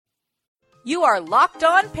You are Locked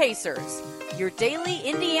On Pacers, your daily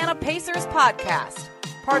Indiana Pacers podcast,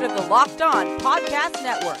 part of the Locked On Podcast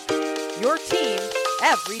Network, your team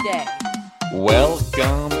every day.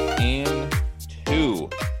 Welcome into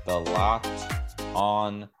the Locked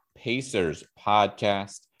On Pacers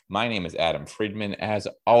podcast. My name is Adam Friedman. As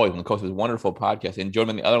always, I'm the host of this wonderful podcast, and join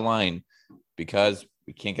me on the other line because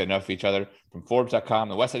we can't get enough of each other from Forbes.com,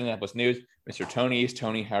 the West Side Indianapolis News, Mr. Tony East.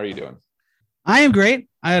 Tony, how are you doing? I am great.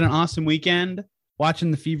 I had an awesome weekend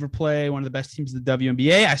watching the Fever play one of the best teams in the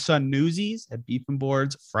WNBA. I saw Newsies at Beef and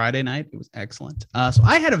Boards Friday night. It was excellent. So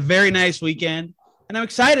I had a very nice weekend, and I'm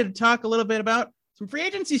excited to talk a little bit about some free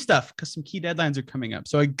agency stuff because some key deadlines are coming up.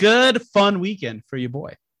 So a good, fun weekend for you,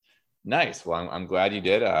 boy. Nice. Well, I'm glad you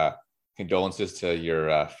did. Condolences to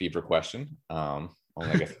your Fever question. Only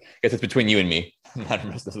I guess it's between you and me. Not the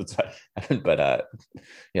rest of the time. But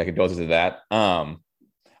yeah, condolences to that.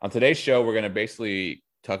 On today's show, we're going to basically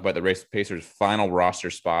talk about the Pacers' final roster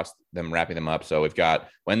spots, them wrapping them up. So we've got,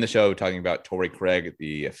 when the show, talking about Torrey Craig,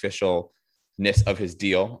 the officialness of his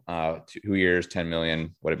deal, 2 years, $10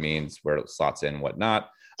 million, what it means, where it slots in, whatnot.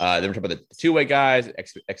 Then we're talking about the two-way guys,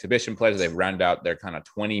 exhibition players. They've rounded out their kind of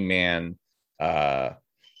 20-man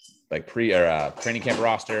training camp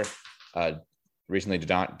roster. Recently,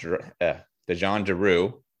 DeJonn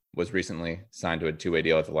Jarreau was recently signed to a two-way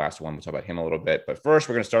deal at the last one. We'll talk about him a little bit. But first,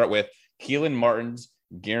 we're going to start with Kelan Martin's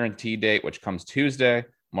guarantee date, which comes Tuesday.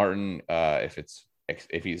 Martin,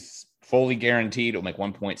 if he's fully guaranteed, it'll make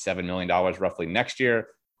 $1.7 million roughly next year.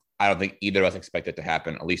 I don't think either of us expect it to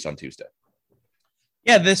happen, at least on Tuesday.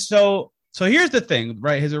 Yeah, so here's the thing,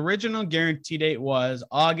 right? His original guarantee date was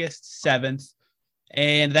August 7th,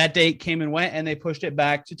 and that date came and went, and they pushed it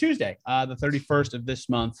back to Tuesday, the 31st of this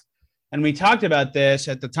month. And we talked about this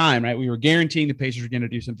at the time, right? We were guaranteeing the Pacers were going to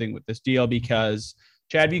do something with this deal because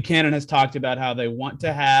Chad Buchanan has talked about how they want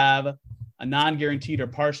to have a non-guaranteed or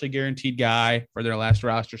partially guaranteed guy for their last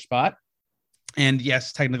roster spot. And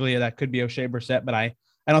yes, technically that could be O'Shea Brissett, but I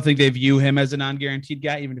don't think they view him as a non-guaranteed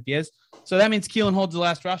guy, even if he is. So that means Kelan holds the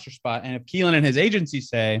last roster spot. And if Kelan and his agency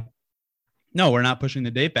say, no, we're not pushing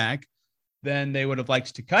the date back, then they would have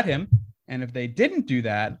liked to cut him. And if they didn't do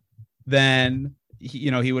that, then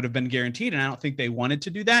he would have been guaranteed. And I don't think they wanted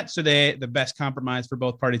to do that. So the best compromise for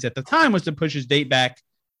both parties at the time was to push his date back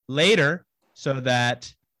later so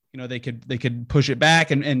that, they could push it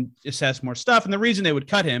back and assess more stuff. And the reason they would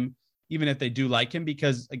cut him, even if they do like him,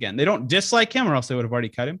 because again, they don't dislike him or else they would have already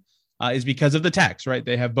cut him, is because of the tax, right?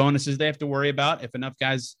 They have bonuses they have to worry about. If enough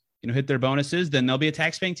guys, hit their bonuses, then they'll be a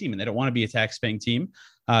tax-paying team, and they don't want to be a tax-paying team.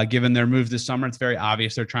 Given their moves this summer, it's very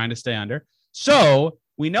obvious they're trying to stay under. So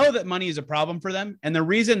we know that money is a problem for them. And the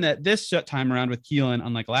reason that this time around with Kelan,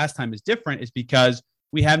 unlike last time, is different is because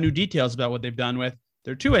we have new details about what they've done with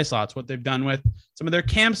their two-way slots, what they've done with some of their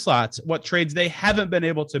camp slots, what trades they haven't been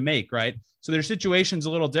able to make, right? So their situation's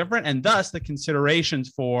a little different, and thus the considerations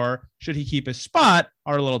for should he keep his spot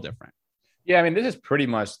are a little different. Yeah, I mean, this is pretty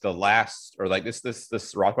much the last, or like this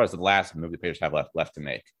roster is the last move the Pacers have left to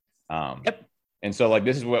make. Yep. And so like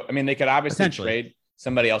this is what, I mean, they could obviously trade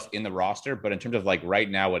somebody else in the roster, but in terms of like right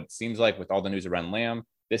now, what it seems like with all the news around Lamb,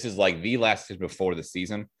 this is like the last season before the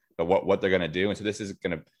season, but what they're going to do. And so this is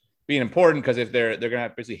going to be important because if they're going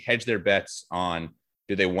to basically hedge their bets on,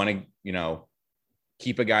 do they want to,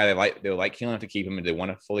 keep a guy they like Kelan enough to keep him, and they want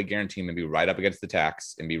to fully guarantee him and be right up against the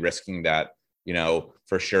tax and be risking that,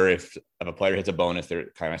 for sure, if a player hits a bonus, they're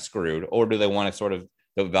kind of screwed, or do they want to sort of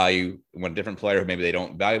value one different player who maybe they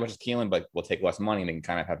don't value as much as Kelan, but will take less money and they can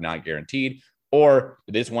kind of have not guaranteed, or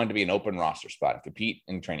they just want to be an open roster spot and compete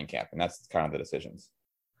in training camp. And that's kind of the decisions.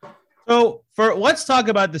 So let's talk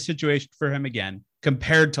about the situation for him again,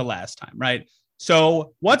 compared to last time, right?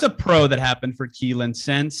 So what's a pro that happened for Kelan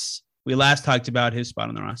since we last talked about his spot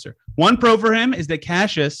on the roster? One pro for him is that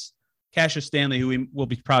Cassius Stanley, who we will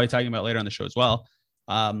be probably talking about later on the show as well,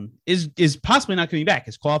 is possibly not coming back.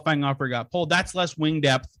 His qualifying offer got pulled. That's less wing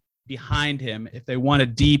depth behind him if they want a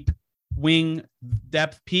deep wing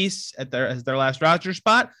depth piece as their last roster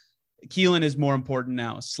spot. Kelan is more important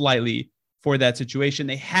now slightly for that situation.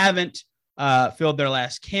 They haven't filled their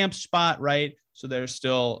last camp spot, right? So there's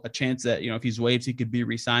still a chance that, if he's waived, he could be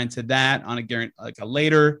re-signed to that on a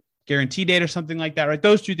later guarantee date or something like that, right?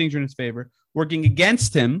 Those two things are in his favor. Working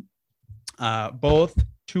against him, both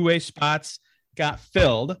two-way spots got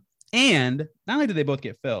filled, and not only did they both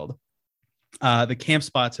get filled, the camp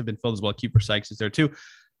spots have been filled as well. Kiefer Sykes is there too.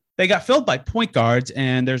 They got filled by point guards,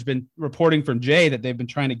 and there's been reporting from Jay that they've been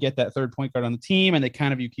trying to get that third point guard on the team, and they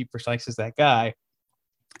kind of view Kiefer Sykes as that guy,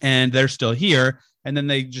 and they're still here. And then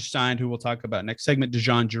they just signed, who we'll talk about next segment,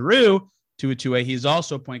 DeJonn Jarreau, to a 2A. He's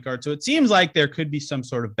also a point guard. So it seems like there could be some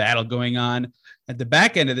sort of battle going on at the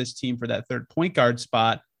back end of this team for that third point guard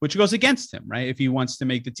spot, which goes against him, right? If he wants to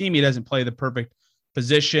make the team, he doesn't play the perfect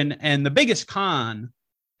position. And the biggest con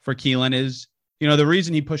for Kelan is, the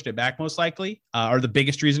reason he pushed it back most likely, or the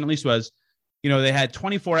biggest reason at least, was, they had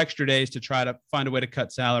 24 extra days to try to find a way to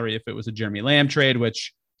cut salary if it was a Jeremy Lamb trade,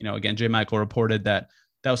 which, again, J. Michael reported that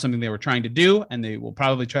was something they were trying to do, and they will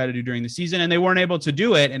probably try to do during the season, and they weren't able to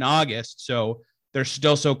do it in August. So they're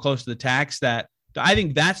still so close to the tax that I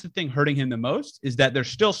think that's the thing hurting him the most, is that they're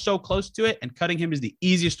still so close to it, and cutting him is the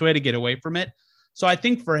easiest way to get away from it. So I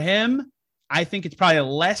think for him, I think it's probably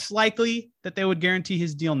less likely that they would guarantee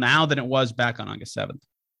his deal now than it was back on August 7th.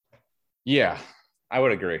 Yeah, I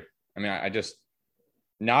would agree. I mean, I just,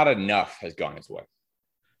 not enough has gone his way.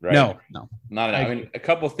 Right? No, not enough. I mean, a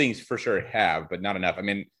couple of things for sure have, but not enough. I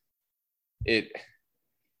mean,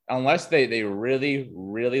 unless they really,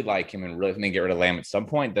 really like him and really think they get rid of Lamb at some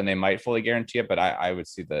point, then they might fully guarantee it. But I would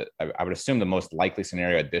assume the most likely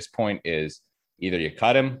scenario at this point is either you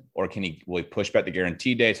cut him, or will he push back the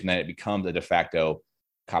guarantee dates, and then it becomes a de facto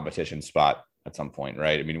competition spot at some point,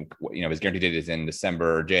 right? I mean, his guarantee date is in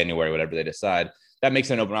December or January, whatever they decide. That makes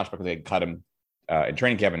it an open roster because they can cut him in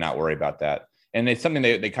training camp and not worry about that. And it's something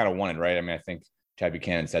they kind of wanted, right? I mean, I think Chad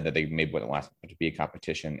Buchanan said that they maybe wouldn't last to be a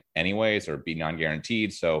competition anyways, or be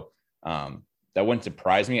non-guaranteed. So that wouldn't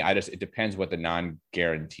surprise me. It depends what the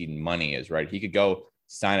non-guaranteed money is, right? He could go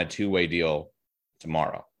sign a two-way deal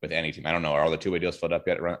tomorrow with any team. I don't know. Are all the two-way deals filled up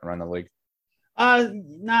yet around the league?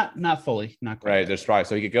 Not fully, not quite. Right. There's probably,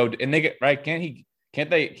 so he could go and they get right.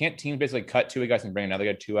 Can't teams basically cut two-way guys and bring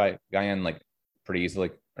another guy in like pretty easily,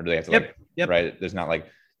 or do they have to Yep. Right? There's not.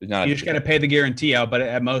 You just got to pay the guarantee out, but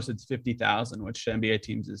at most it's 50,000, which NBA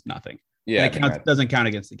teams is nothing. Yeah, it doesn't count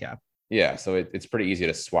against the cap. Yeah, so it's pretty easy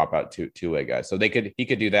to swap out two-way guys. So he could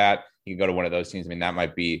do that. He could go to one of those teams. I mean, that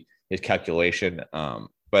might be his calculation.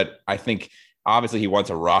 But I think obviously he wants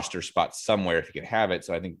a roster spot somewhere if he can have it.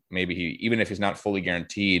 So I think maybe even if he's not fully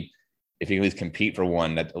guaranteed, if he can at least compete for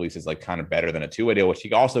one, that at least is like kind of better than a two-way deal, which he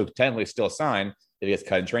can also technically still sign if he gets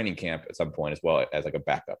cut in training camp at some point as well as like a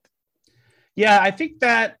backup. Yeah, I think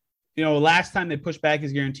that, last time they pushed back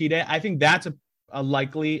his guarantee day, I think that's a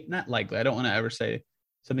likely, not likely. I don't want to ever say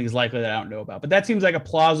something is likely that I don't know about, but that seems like a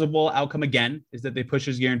plausible outcome again, is that they push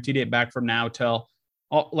his guarantee date back from now till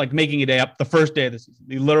like making a day up the first day of the season,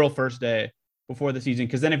 the literal first day before the season.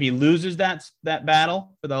 Cause then if he loses that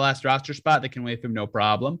battle for the last roster spot, they can waive him no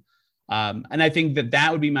problem. And I think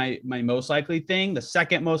that would be my most likely thing. The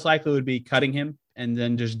second most likely would be cutting him and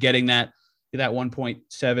then just getting that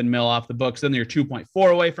 1.7 mil off the books. Then you're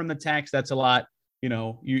 2.4 away from the tax. That's a lot.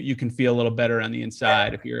 You can feel a little better on the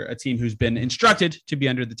inside if you're a team who's been instructed to be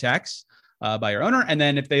under the tax by your owner. And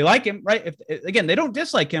then if they like him, right, if again, they don't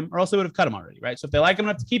dislike him, or else they would have cut him already, right? So if they like him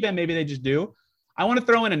enough to keep him, maybe they just do. I want to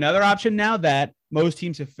throw in another option now that most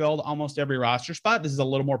teams have filled almost every roster spot. This is a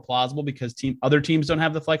little more plausible because other teams don't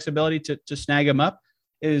have the flexibility to snag him up,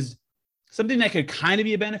 is something that could kind of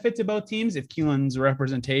be a benefit to both teams if Kelan's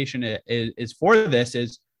representation is for this,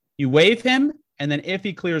 is you waive him, and then if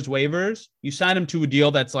he clears waivers, you sign him to a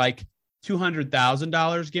deal that's like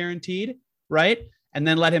 $200,000 guaranteed, right? And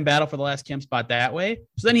then let him battle for the last camp spot that way.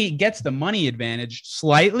 So then he gets the money advantage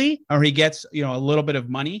slightly, or he gets, a little bit of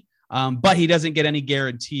money, but he doesn't get any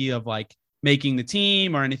guarantee of like making the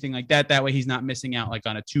team or anything like that. That way he's not missing out like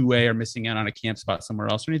on a two-way or missing out on a camp spot somewhere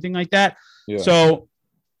else or anything like that. Yeah. So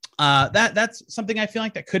that's something I feel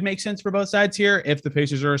like that could make sense for both sides here, if the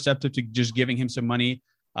Pacers are receptive to just giving him some money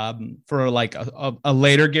for like a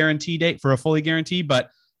later guarantee date for a fully guarantee. But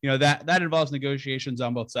that involves negotiations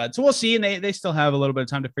on both sides. So we'll see. And they still have a little bit of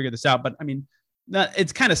time to figure this out. But I mean,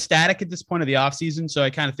 it's kind of static at this point of the offseason. So I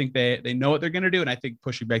kind of think they know what they're going to do. And I think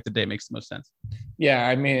pushing back the date makes the most sense. Yeah.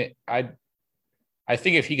 I mean, I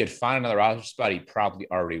think if he could find another roster spot, he probably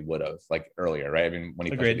already would have, like earlier, right? I mean, when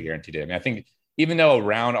he pushed the guarantee date. I mean, I think even though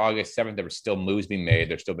around August 7th, there were still moves being made,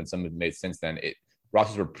 there's still been some moves made since then.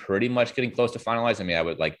 Rosters were pretty much getting close to finalized. I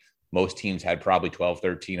mean, most teams had probably 12,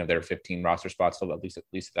 13 of their 15 roster spots, so at least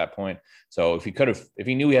at that point. So if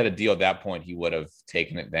he knew he had a deal at that point, he would have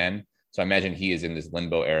taken it then. So I imagine he is in this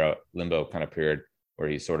limbo kind of period where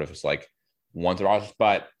he's sort of just like, wants a roster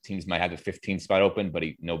spot. Teams might have the 15th spot open, but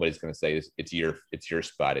nobody's going to say it's your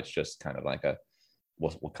spot. It's just kind of like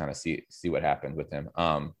we'll kind of see what happens with him.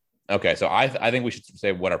 Okay, so I think we should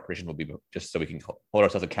say what our prediction will be, just so we can hold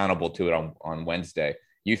ourselves accountable to it on Wednesday.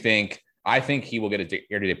 I think he will get a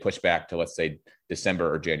guarantee pushed back to, let's say,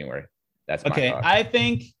 December or January. That's my thought. I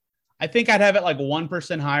think I'd have it like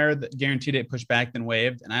 1% higher, the guarantee date pushed back than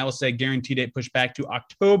waived, and I will say guarantee date pushed back to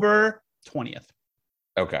October 20th.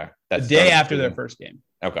 Okay, the day after their first game.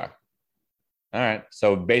 Okay. All right.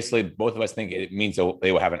 So basically, both of us think it means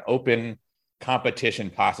they will have an open competition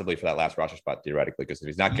possibly for that last roster spot, theoretically, because if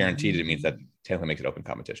he's not guaranteed, it means that technically makes it open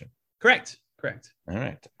competition. Correct. All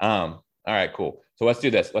right. All right, cool. So let's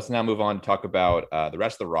do this. Let's now move on to talk about the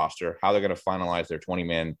rest of the roster, how they're going to finalize their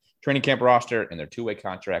 20-man training camp roster and their two-way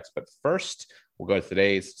contracts. But first, we'll go to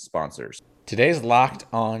today's sponsors. Today's Locked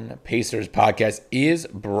On Pacers podcast is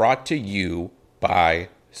brought to you by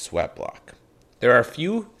Sweatblock. There are a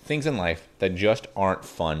few things in life that just aren't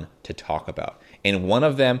fun to talk about. And one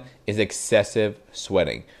of them is excessive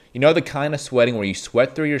sweating. You know, the kind of sweating where you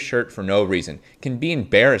sweat through your shirt for no reason. It can be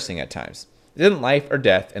embarrassing at times. It isn't life or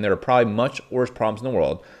death, and there are probably much worse problems in the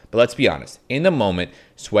world. But let's be honest, in the moment,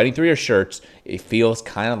 sweating through your shirts, it feels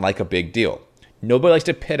kind of like a big deal. Nobody likes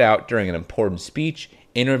to pit out during an important speech,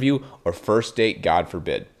 interview, or first date, God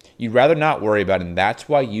forbid. You'd rather not worry about it, and that's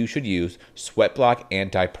why you should use Sweatblock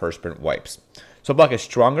antiperspirant wipes. Sweatblock is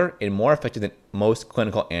stronger and more effective than most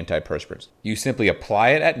clinical antiperspirants. You simply apply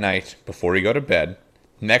it at night before you go to bed.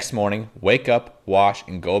 Next morning, wake up, wash,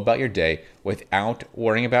 and go about your day without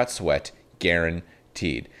worrying about sweat,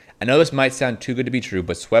 guaranteed. I know this might sound too good to be true,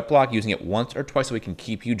 but Sweatblock using it once or twice a week can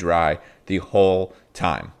keep you dry the whole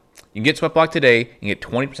time. You can get Sweatblock today and get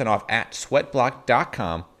 20% off at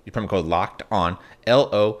sweatblock.com. Your promo code LOCKED ON,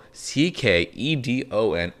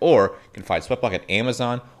 LOCKEDON, or you can find Sweatblock at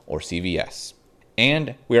Amazon or CVS.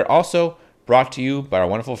 And we are also brought to you by our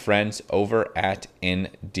wonderful friends over at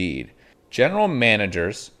Indeed. General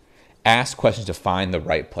managers ask questions to find the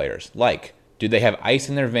right players, like, do they have ice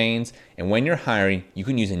in their veins? And when you're hiring, you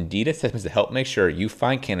can use Indeed assessments to help make sure you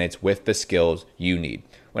find candidates with the skills you need.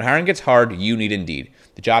 When hiring gets hard, you need Indeed.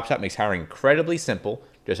 The job shop makes hiring incredibly simple.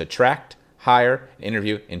 Just attract, hire, and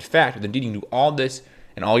interview. In fact, with Indeed, you can do all this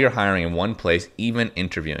and all your hiring in one place, even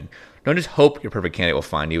interviewing. Don't just hope your perfect candidate will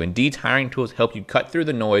find you. Indeed's hiring tools help you cut through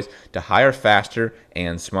the noise to hire faster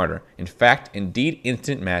and smarter. In fact, Indeed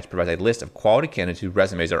Instant Match provides a list of quality candidates whose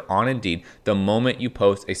resumes are on Indeed the moment you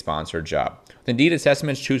post a sponsored job. With Indeed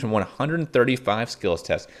assessments, choose from 135 skills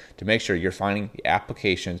tests to make sure you're finding the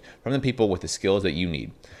applications from the people with the skills that you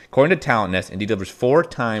need. According to Talent Nest, Indeed delivers 4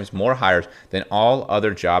 times more hires than all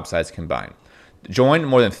other job sites combined. Join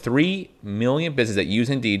more than 3 million businesses that use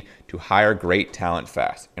Indeed to hire great talent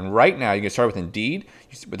fast. And right now, you can start with Indeed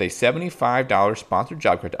with a $75 sponsored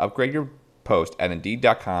job credit to upgrade your post at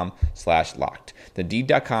Indeed.com/locked.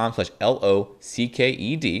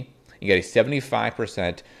 Indeed.com/LOCKED. You get a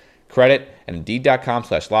 75% credit at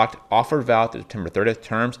Indeed.com/locked. Offer valid through September 30th.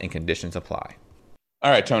 Terms and conditions apply. All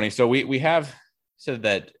right, Tony. So we have said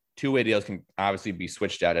that two-way deals can obviously be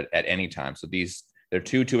switched out at any time. So their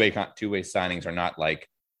two-way signings are not like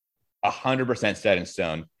 100% set in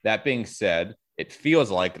stone. That being said, it feels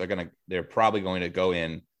like they're probably going to go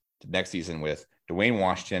in to next season with Dwayne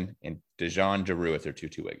Washington and DeJonn Jarreau as their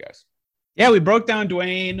two-way guys. Yeah, we broke down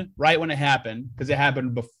Dwayne right when it happened because it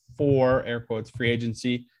happened before, air quotes, free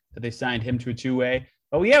agency, that they signed him to a two-way.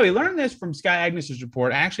 But we learned this from Sky Agnes's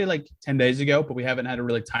report actually like 10 days ago, but we haven't had a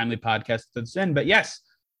really timely podcast since then. But yes,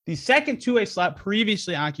 the second two-way slot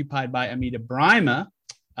previously occupied by Amida Brima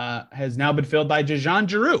has now been filled by DeJonn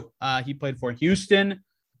Jarreau. He played for Houston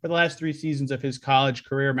for the last 3 seasons of his college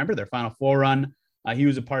career. Remember their Final Four run. He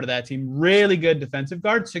was a part of that team. Really good defensive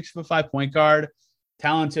guard, 6'5" point guard,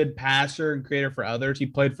 talented passer and creator for others. He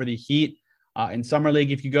played for the Heat in Summer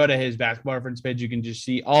League. If you go to his basketball reference page, you can just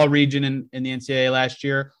see all region in the NCAA last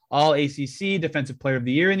year, all ACC, Defensive Player of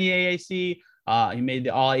the Year in the AAC. He made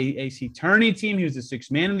the All-AAC tourney team. He was the 6th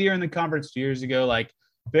man of the year in the conference 2 years ago. Like,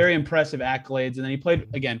 very impressive accolades. And then he played,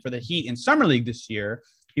 again, for the Heat in Summer League this year.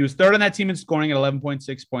 He was 3rd on that team in scoring at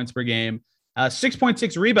 11.6 points per game,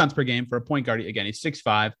 6.6 rebounds per game for a point guard. Again, he's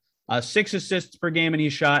 6'5", 6 assists per game, and he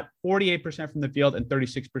shot 48% from the field and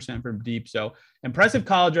 36% from deep. So impressive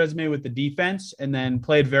college resume with the defense, and then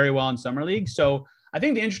played very well in Summer League. So I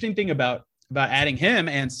think the interesting thing about adding him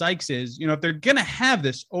and Sykes is, if they're going to have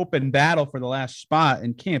this open battle for the last spot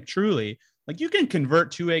in camp, truly, like, you can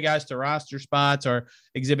convert two-way guys to roster spots or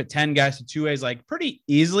exhibit 10 guys to two-ways like pretty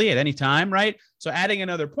easily at any time, right? So adding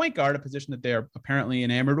another point guard, a position that they're apparently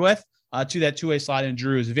enamored with, to that two-way slot in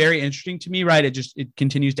Drew is very interesting to me, right? It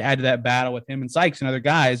continues to add to that battle with him and Sykes and other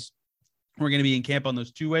guys who are going to be in camp on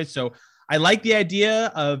those two ways. So I like the idea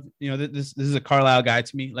of, this is a Carlisle guy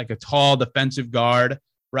to me, like a tall defensive guard,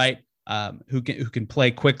 right? Who can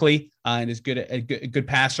play quickly and is a good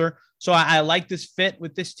passer. So I like this fit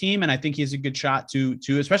with this team, and I think he has a good shot to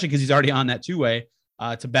especially because he's already on that two-way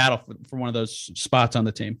to battle for one of those spots on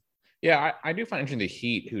the team. Yeah, I do find interesting the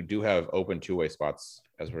Heat, who do have open two-way spots,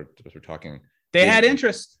 as we're talking, They had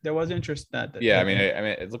interest. There was interest that. I mean,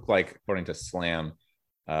 it looked like, according to Slam,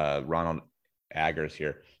 Ronald Aggers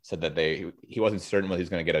here said that he wasn't certain whether he was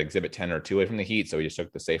going to get an Exhibit 10 or 2A from the Heat, so he just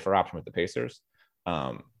took the safer option with the Pacers.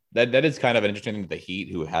 That is kind of an interesting thing. The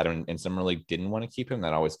Heat, who had him in summer league, didn't want to keep him.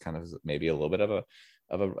 That always kind of maybe a little bit of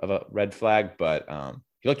a red flag, but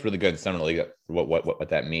he looked really good in summer league. What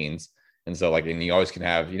that means, and so and you always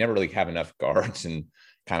you never really have enough guards and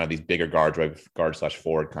kind of these bigger guards, right?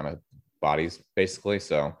 Guard/forward kind of bodies, basically.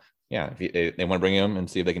 So yeah, if they want to bring him and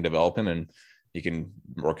see if they can develop him and he can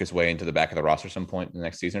work his way into the back of the roster at some point in the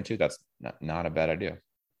next season or two, that's not a bad idea.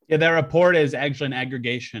 Yeah, that report is actually an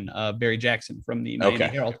aggregation of Barry Jackson from the Miami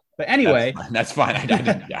Herald. But anyway, that's fine. I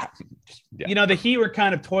didn't, yeah. The Heat were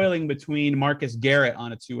kind of toiling between Marcus Garrett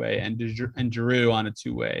on a 2-way and Jarreau on a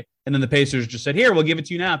 2-way. And then the Pacers just said, here, we'll give it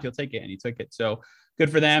to you now if you'll take it. And he took it. So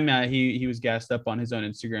good for them. He was gassed up on his own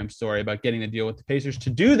Instagram story about getting the deal with the Pacers. To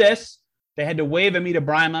do this, they had to waive Amita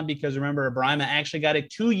Brimah because, remember, Brimah actually got a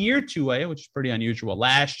 2-year 2-way, which is pretty unusual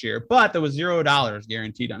last year. But there was $0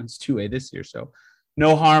 guaranteed on his 2-way this year. So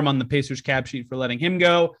no harm on the Pacers cap sheet for letting him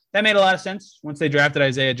go. That made a lot of sense once they drafted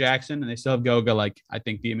Isaiah Jackson, and they still have Goga. I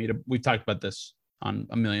think the Amita, we've talked about this on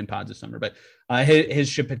a million pods this summer, but his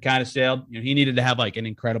ship had kind of sailed. He needed to have an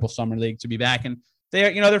incredible summer league to be back. And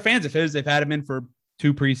they're fans of his. They've had him in for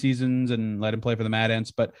 2 preseasons and let him play for the Mad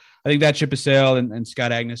Ants. But I think that ship has sailed. And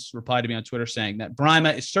Scott Agnes replied to me on Twitter saying that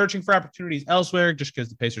Brimah is searching for opportunities elsewhere just because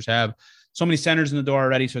the Pacers have so many centers in the door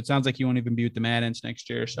already. So it sounds like he won't even be with the Mad Ants next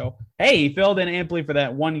year. So, hey, he filled in amply for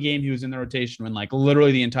that one game he was in the rotation when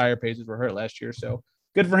literally the entire Pacers were hurt last year. So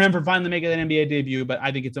good for him for finally making an NBA debut. But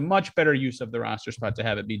I think it's a much better use of the roster spot to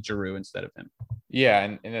have it be Jarreau instead of him. Yeah.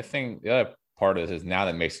 And the other part of this is now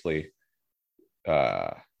that basically,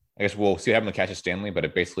 I guess we'll see what happens with Cassius Stanley, but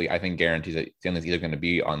it basically, I think, guarantees that Stanley's either going to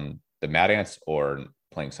be on the Mad Ants or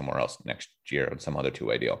playing somewhere else next year on some other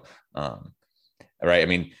 2-way deal. Right. I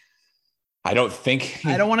mean, I don't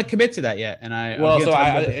want to commit to that yet. And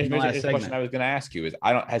the question I was going to ask you is,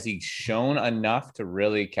 has he shown enough to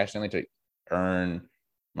really Cassius Stanley to earn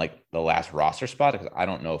the last roster spot? Because I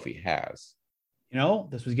don't know if he has.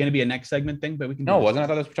 This was going to be a next segment thing, but we can. No, wasn't. I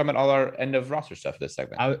thought we were talking about all our end of roster stuff this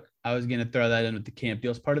segment. I was going to throw that in with the camp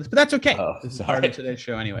deals part of this, but that's okay. This is part of today's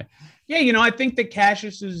show anyway. Yeah, I think that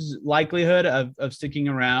Cassius's likelihood of sticking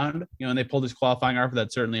around, and they pulled his qualifying offer,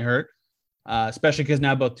 that certainly hurt, especially because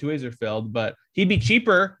now both 2-ways are filled. But he'd be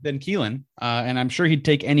cheaper than Kelan, and I'm sure he'd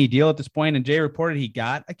take any deal at this point. And Jay reported he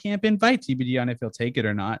got a camp invite, TBD on if he'll take it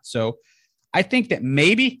or not. So I think that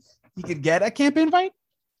maybe he could get a camp invite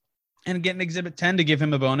and get an Exhibit 10 to give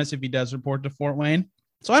him a bonus if he does report to Fort Wayne.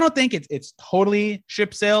 So I don't think it's totally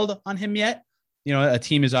ship sailed on him yet. A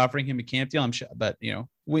team is offering him a camp deal, I'm sure. But,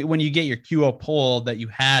 when you get your QO pull that you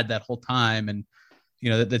had that whole time and,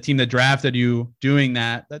 the team that drafted you doing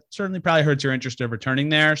that certainly probably hurts your interest of returning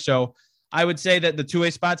there. So I would say that the 2-way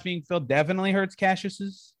spots being filled definitely hurts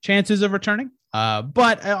Cassius's chances of returning.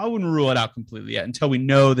 But I wouldn't rule it out completely yet until we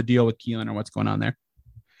know the deal with Kelan or what's going on there.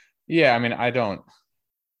 Yeah, I mean, I don't.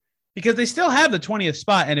 Because they still have the 20th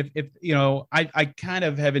spot. And if I kind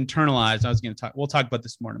of have internalized, we'll talk about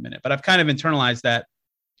this more in a minute, but I've kind of internalized that,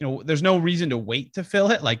 there's no reason to wait to fill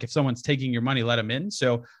it. If someone's taking your money, let them in.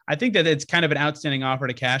 So I think that it's kind of an outstanding offer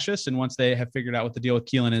to Cassius. And once they have figured out what the deal with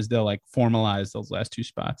Kelan is, they'll formalize those last 2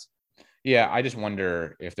 spots. Yeah. I just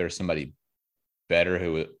wonder if there's somebody better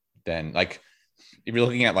who then if you're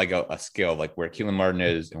looking at a scale where Kelan Martin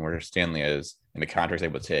is and where Stanley is and the contracts they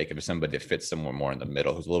would take, if it's somebody that fits somewhere more in the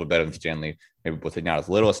middle, who's a little bit better than Stanley, maybe we'll take not as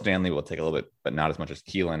little as Stanley, we'll take a little bit, but not as much as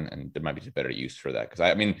Kelan, and there might be a better use for that. Because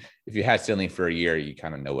I mean, if you had Stanley for a year, you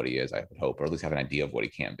kind of know what he is, I would hope, or at least have an idea of what he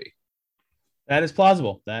can be. That is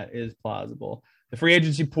plausible. The free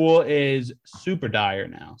agency pool is super dire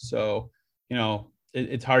now. So,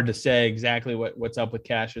 it's hard to say exactly what's up with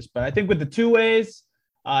Cassius, but I think with the 2-ways,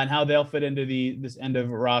 and how they'll fit into this end of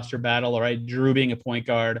roster battle. All right. Jarreau being a point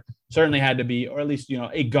guard certainly had to be, or at least,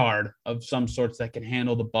 a guard of some sorts that can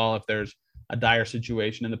handle the ball if there's a dire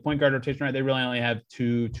situation. And the point guard rotation, right, they really only have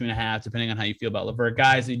 2.5, depending on how you feel about LeVert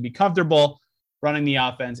guys. They'd be comfortable running the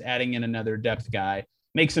offense, adding in another depth guy.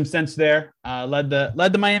 Makes some sense there. Led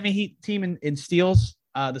the Miami Heat team in steals,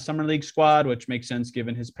 the summer league squad, which makes sense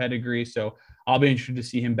given his pedigree. So I'll be interested to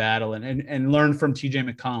see him battle and learn from TJ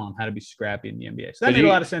McConnell how to be scrappy in the NBA. So that made a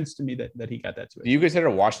lot of sense to me that he got that to it. Do you consider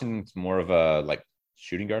Washington more of a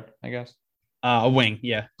shooting guard, I guess? A wing,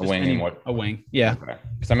 yeah. A wing and what? A wing, yeah. Okay.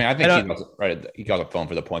 Because I mean, I think he got a phone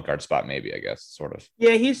for the point guard spot, maybe. I guess, sort of.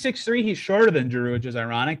 Yeah, he's 6'3". He's shorter than Jarreau, which is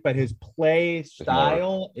ironic, but his play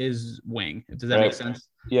style is wing. Does that make sense?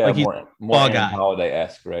 Yeah, like more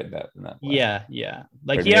Holiday-esque, right? That yeah.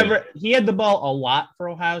 Like he had the ball a lot for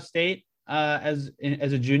Ohio State as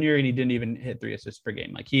a junior, and he didn't even hit 3 assists per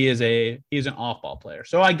game. Like he's an off-ball player.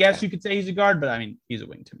 So I guess you could say he's a guard, but I mean he's a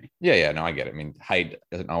wing to me. Yeah, no, I get it. I mean, height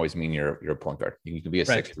doesn't always mean you're a point guard. You can be a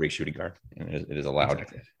 6'3" shooting guard, and it is allowed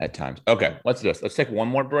at times. Okay, let's do this. Let's take one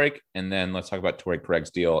more break, and then let's talk about Torrey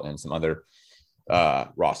Craig's deal and some other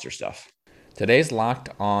roster stuff. Today's Locked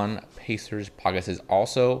On Pacers podcast is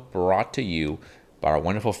also brought to you by our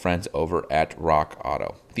wonderful friends over at Rock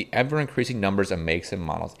Auto. The ever-increasing numbers of makes and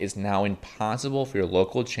models is now impossible for your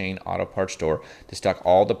local chain auto parts store to stock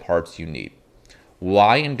all the parts you need.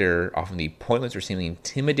 Why endure often the pointless or seemingly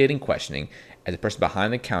intimidating questioning as the person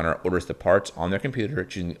behind the counter orders the parts on their computer,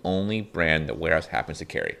 choosing the only brand the warehouse happens to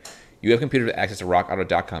carry? You have computers with access to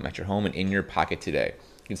rockauto.com at your home and in your pocket today.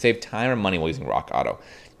 You can save time or money while using Rock Auto.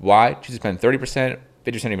 Why? Choose to spend 30%,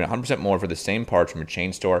 50%, even 100% more for the same parts from a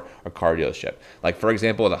chain store or car dealership. Like, for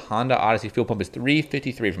example, the Honda Odyssey fuel pump is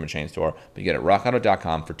 $353 from a chain store, but you get it at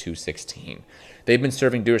rockauto.com for $216. They've been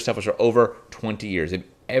serving do-it-yourselfers for over 20 years. They have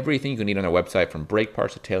everything you can need on their website, from brake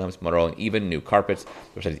parts to tail lamps, motor oil, and even new carpets.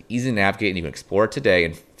 The website is easy to navigate, and you can explore it today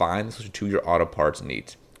and find the solution to your auto parts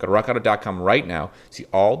needs. Go to rockauto.com right now, see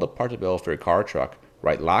all the parts available for your car or truck.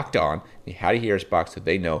 Right, Locked On, the How to Hear Us box, so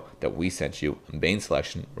they know that we sent you. Amazing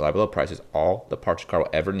selection, reliable prices, all the parts your car will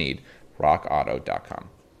ever need. RockAuto.com.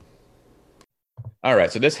 All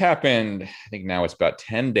right, so this happened, I think now it's about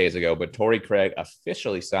 10 days ago, but Torrey Craig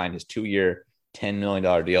officially signed his 2-year, $10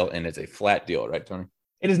 million deal, and it's a flat deal, right, Tony?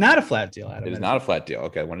 It is not a flat deal, Adam. It is not a flat deal.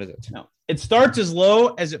 Okay, when is it? No, it starts as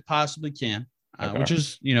low as it possibly can, which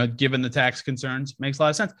is, given the tax concerns, makes a lot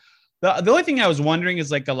of sense. The only thing I was wondering is,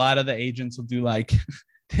 like, a lot of the agents will do, like,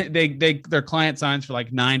 their client signs for like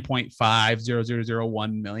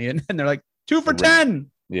 9.50001 million, and they're like 2 for 10.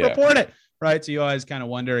 Yeah. Report it, right? So you always kind of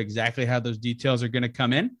wonder exactly how those details are going to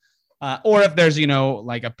come in, or if there's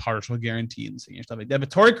like a partial guarantee and stuff like that. But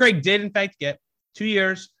Torrey Craig did in fact get 2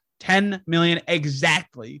 years, 10 million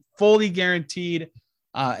exactly, fully guaranteed.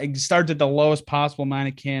 It starts at the lowest possible amount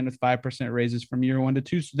it can with 5% raises from year 1 to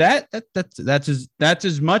 2. So that's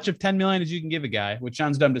as much of 10 million as you can give a guy, which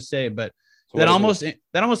sounds dumb to say, but so that almost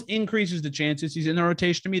increases the chances he's in the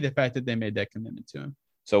rotation to me. The fact that they made that commitment to him.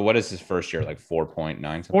 So what is his first year? Like 4.9,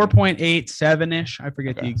 4.87-ish. I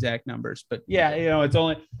forget the exact numbers, but yeah, it's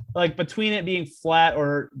only like between it being flat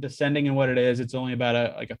or descending and what it is, it's only about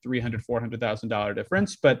a $300,000-$400,000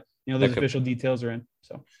 difference. But those official details are in.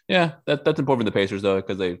 So yeah, that's important for the Pacers though,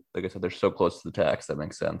 because they, like I said, they're so close to the tax. That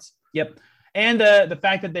makes sense. Yep. And the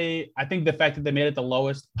fact that they made it the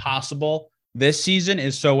lowest possible this season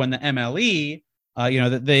is so when the MLE,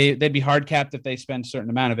 that they'd be hard capped if they spend a certain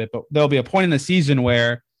amount of it, but there'll be a point in the season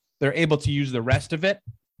where they're able to use the rest of it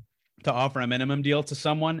to offer a minimum deal to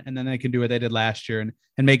someone, and then they can do what they did last year and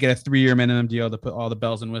make it a 3-year minimum deal to put all the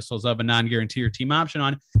bells and whistles of a non-guarantee or team option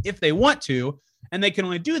on if they want to. And they can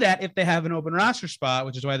only do that if they have an open roster spot,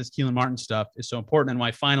 which is why this Kelan Martin stuff is so important and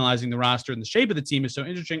why finalizing the roster and the shape of the team is so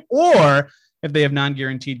interesting. Or if they have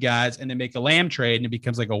non-guaranteed guys and they make a Lamb trade and it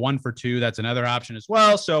becomes like a 1 for 2, that's another option as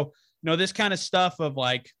well. So, this kind of stuff of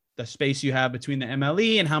like the space you have between the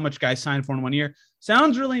MLE and how much guys sign for in 1 year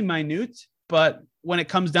sounds really minute, but when it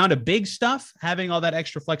comes down to big stuff, having all that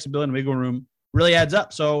extra flexibility and wiggle room really adds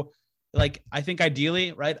up. So, like, I think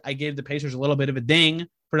ideally, right, I gave the Pacers a little bit of a ding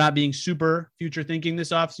for not being super future thinking this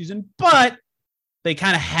offseason, but they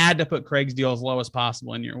kind of had to put Craig's deal as low as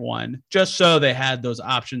possible in year 1, just so they had those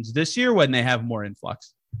options this year when they have more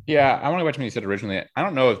influx. Yeah, I want to go back to what you said originally. I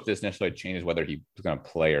don't know if this necessarily changes whether he was going to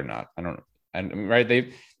play or not. I don't. And right,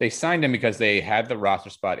 they signed him because they had the roster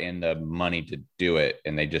spot and the money to do it,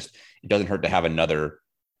 and it doesn't hurt to have another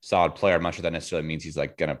solid player. I'm not sure that necessarily means he's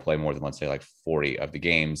like going to play more than, let's say, like 40 of the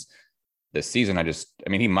games this season.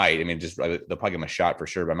 He might. They'll probably give him a shot for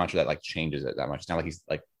sure, but I'm not sure that like changes it that much. It's not like he's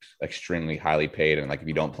like extremely highly paid, and like if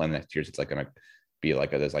you don't play him next year, it's like going to be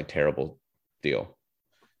like this like terrible deal.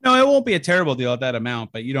 No, it won't be a terrible deal at that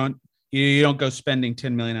amount, but you don't go spending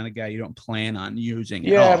 $10 million on a guy you don't plan on using.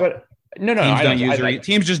 Yeah, but no.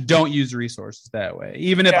 Teams just don't use resources that way.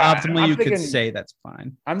 Even if optimally you could say that's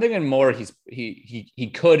fine. I'm thinking more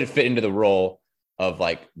he could fit into the role of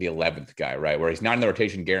like the 11th guy, right? Where he's not in the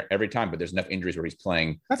rotation every time, but there's enough injuries where he's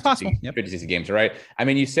playing. That's possible. 50, 60 games, right?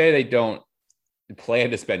 You say they don't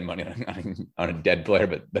plan to spend money on a dead player,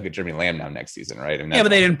 but look at Jeremy Lamb now next season, right? But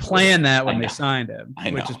they didn't plan that when they signed him,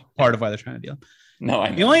 which is part of why they're trying to deal. No, I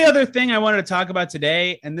know. The only other thing I wanted to talk about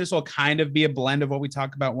today, and this will kind of be a blend of what we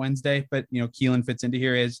talked about Wednesday, but Kelan fits into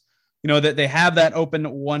here, is that they have that open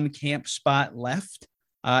one camp spot left,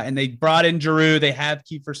 and they brought in Jarreau. They have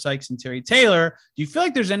Kiefer Sykes and Terry Taylor. Do you feel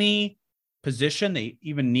like there's any position they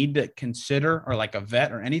even need to consider, or like a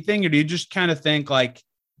vet or anything, or do you just kind of think like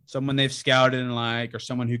someone they've scouted and or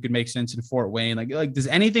someone who could make sense in Fort Wayne? Like does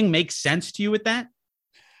anything make sense to you with that?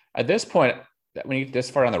 At this point, when you get this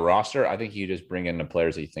far on the roster, I think you just bring in the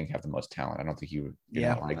players that you think have the most talent. I don't think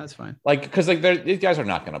that's fine. Because these guys are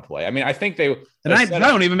not going to play. I mean, I think they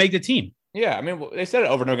don't even make the team. Yeah, I mean, they said it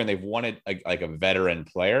over and over again. They've wanted like a veteran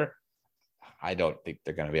player. I don't think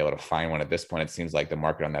they're going to be able to find one at this point. It seems like the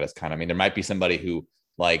market on that is kind of. I mean, there might be somebody who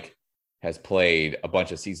has played a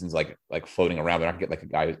bunch of seasons like floating around. They're not going to get like a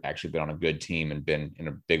guy who's actually been on a good team and been in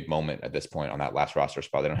a big moment at this point on that last roster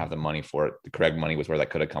spot. They don't have the money for it. The Craig money was where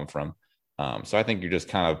that could have come from. So I think you're just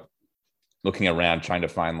kind of looking around trying to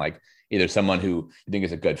find like either someone who you think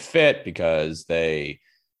is a good fit because right.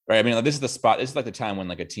 I mean, this is the spot. This is like the time when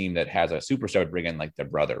like a team that has a superstar would bring in like their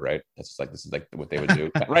brother, right? This is like what they would do,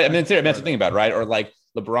 right? I mean, that's the thing about it, right? Or like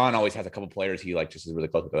LeBron always has a couple players he like just is really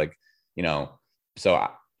close with, So I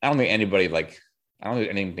don't think anybody I don't think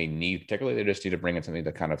anything they need particularly. They just need to bring in something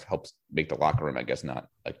that kind of helps make the locker room, I guess, not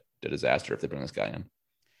like a disaster if they bring this guy in.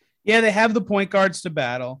 Yeah, they have the point guards to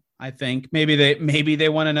battle. I think maybe they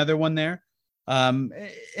want another one there. And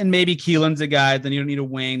maybe Keelan's a guy, then you don't need a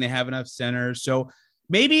wing. They have enough centers. So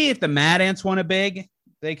maybe if the Mad Ants want a big,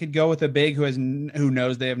 they could go with a big who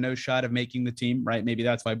knows they have no shot of making the team, right? Maybe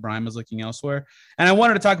that's why Brian was looking elsewhere. And I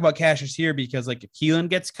wanted to talk about Cassius here because like if Kelan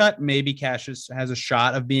gets cut, maybe Cassius has a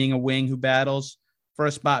shot of being a wing who battles for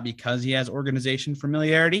a spot because he has organization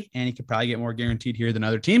familiarity, and he could probably get more guaranteed here than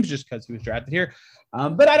other teams just because he was drafted here.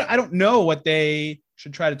 But I don't know what they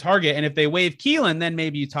should try to target. And if they waive Kelan, then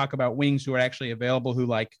maybe you talk about wings who are actually available who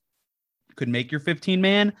like could make your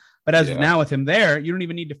 15-man. But as of now with him there, you don't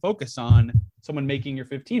even need to focus on someone making your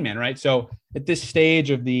 15-man, right? So at this stage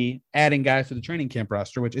of the adding guys to the training camp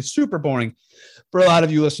roster, which is super boring for a lot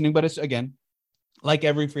of you listening, but it's, again, like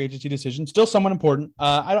every free agency decision, still somewhat important.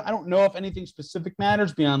 I don't know if anything specific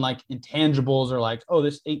matters beyond like intangibles or like, oh,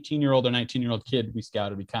 this 18-year-old or 19-year-old kid we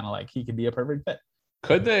scouted, we kind of like he could be a perfect fit.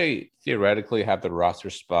 Could they theoretically have the roster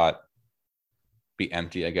spot be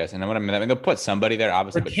empty, I guess? And what I mean, they'll put somebody there,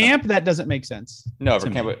 obviously. For camp, that doesn't make sense. No, for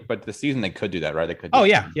camp, but the season they could do that, right? They could. Oh,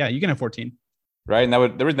 yeah. You can have 14. Right, and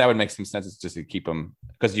the reason that would make some sense is just to keep them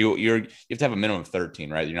because you have to have a minimum of 13,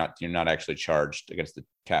 right? You're not actually charged against the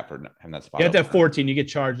cap for having that spot. You have to have 14. You get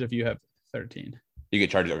charged if you have 13. You get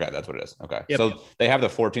charged. Okay, that's what it is. Okay, yep. So they have the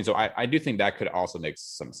 14. So I do think that could also make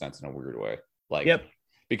some sense in a weird way,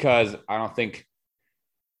 because I don't think.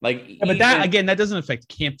 But that doesn't affect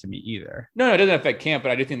camp to me either. No, it doesn't affect camp,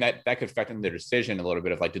 but I do think that could affect their decision a little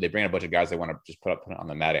bit of like, do they bring a bunch of guys they want to just put on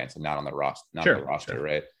the Mad Ants and not on the roster,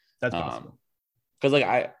 right? That's possible. Because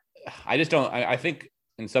like I just don't. I think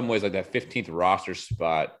in some ways like that 15th roster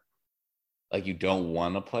spot, like you don't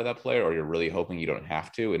want to play that player, or you're really hoping you don't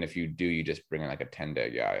have to. And if you do, you just bring in like a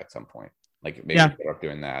 10-day guy at some point. Like maybe you're up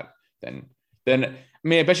doing that. Then I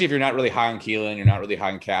mean, especially if you're not really high on Kelan, you're not really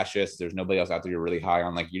high on Cassius. There's nobody else out there you're really high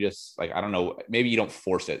on. Like you just like I don't know. Maybe you don't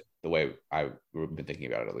force it the way I've been thinking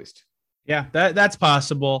about it at least. Yeah, that's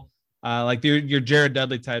possible. Like your Jared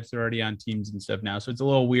Dudley types are already on teams and stuff now, so it's a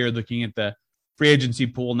little weird looking at the free agency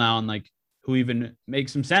pool now and like who even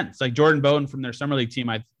makes some sense. Like Jordan Bowden from their summer league team,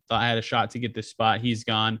 I thought I had a shot to get this spot. He's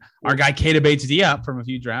gone. Our guy Keita Bates-Diop from a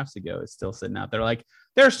few drafts ago is still sitting out there. Like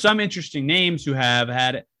there are some interesting names who have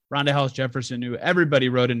had Rondé Hollis-Jefferson, who everybody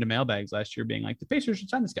wrote into mailbags last year being like, the Pacers should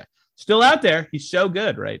sign this guy. Still out there. He's so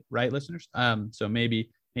good, right, listeners? So maybe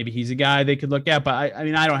he's a guy they could look at. But I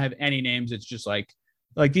mean, I don't have any names. It's just like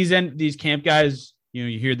these camp guys,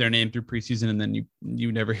 you hear their name through preseason and then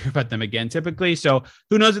you never hear about them again typically. So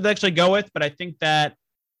who knows what they actually go with? But I think that,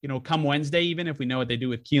 come Wednesday, even if we know what they do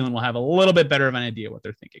with Kelan, we'll have a little bit better of an idea what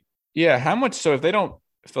they're thinking. Yeah. How much? So if they don't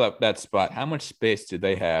fill up that spot, how much space do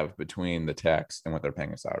they have between the tax and what they're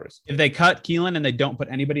paying in salaries? If they cut Kelan and they don't put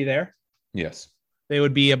anybody there, yes, they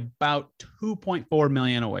would be about $2.4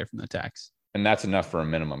 million away from the tax. And that's enough for a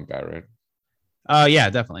minimum guy, right? Yeah,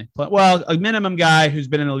 definitely. Well, a minimum guy who's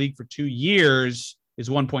been in the league for 2 years is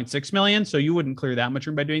 $1.6 million. So you wouldn't clear that much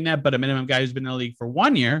room by doing that. But a minimum guy who's been in the league for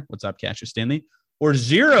 1 year, what's up, Cassius Stanley, or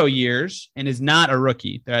 0 years and is not a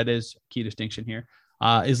rookie, that is a key distinction here,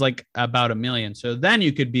 is like about $1 million. So then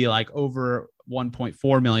you could be like over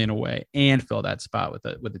 $1.4 million away and fill that spot with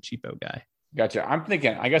a cheapo guy. Gotcha.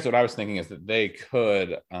 I guess what I was thinking is that they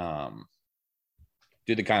could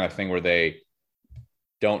do the kind of thing where they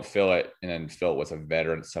don't fill it and then fill it with a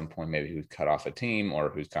veteran at some point, maybe who's cut off a team or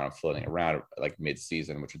who's kind of floating around like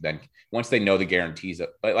mid-season, which would then, once they know the guarantees,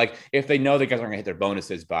 like if they know the guys aren't going to hit their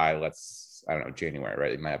bonuses by, I don't know, January,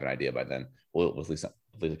 right? They might have an idea by then. We'll at least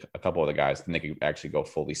a couple of the guys, and they could actually go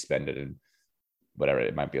fully spend it and whatever.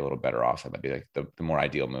 It might be a little better off. It might be like the more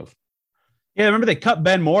ideal move. Yeah, remember they cut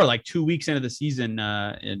Ben Moore like 2 weeks into the season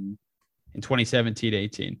in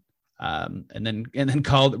 2017-18. And then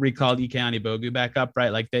recalled Ike Anigbogu back up, right?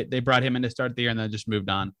 Like they brought him in to start the year and then just moved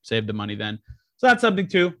on, saved the money then. So that's something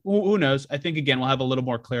too. Who knows? I think, again, we'll have a little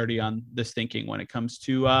more clarity on this thinking when it comes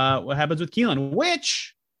to what happens with Kelan,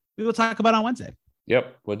 which we will talk about on Wednesday.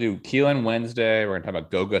 Yep. We'll do Kelan Wednesday. We're going to talk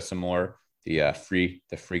about Goga some more. The free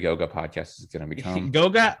Goga podcast is going to become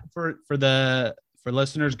Goga for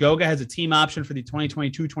listeners. Goga has a team option for the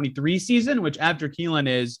 2022-23 season, which after Kelan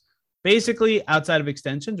is basically outside of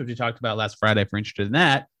extensions, which we talked about last Friday. If you're interested in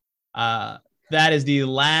that, that is the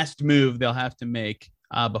last move they'll have to make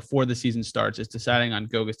before the season starts, is deciding on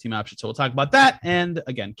Goga's team option. So we'll talk about that. And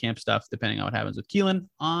again, camp stuff, depending on what happens with Kelan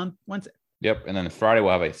on Wednesday. Yep. And then Friday,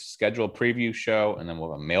 we'll have a scheduled preview show, and then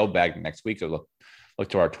we'll have a mailbag next week. So look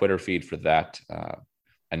to our Twitter feed for that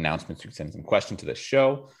announcements. You can send some questions to the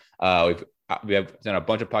show. We have done a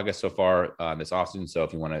bunch of podcasts so far this offseason. So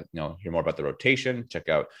if you want to hear more about the rotation, check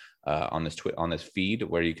out on this feed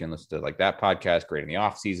where you can listen to like that podcast, Great in the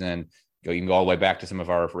Offseason. You can go all the way back to some of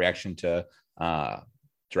our reaction to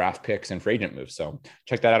draft picks and free agent moves. So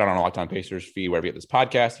check that out on our Locked On Pacers feed wherever you get this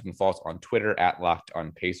podcast. You can follow us on Twitter at Locked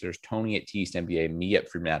On Pacers, Tony at TSNBA, me at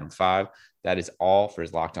Freeman Adam 5. That is all for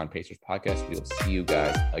his Locked On Pacers podcast. We will see you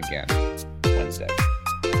guys again Wednesday.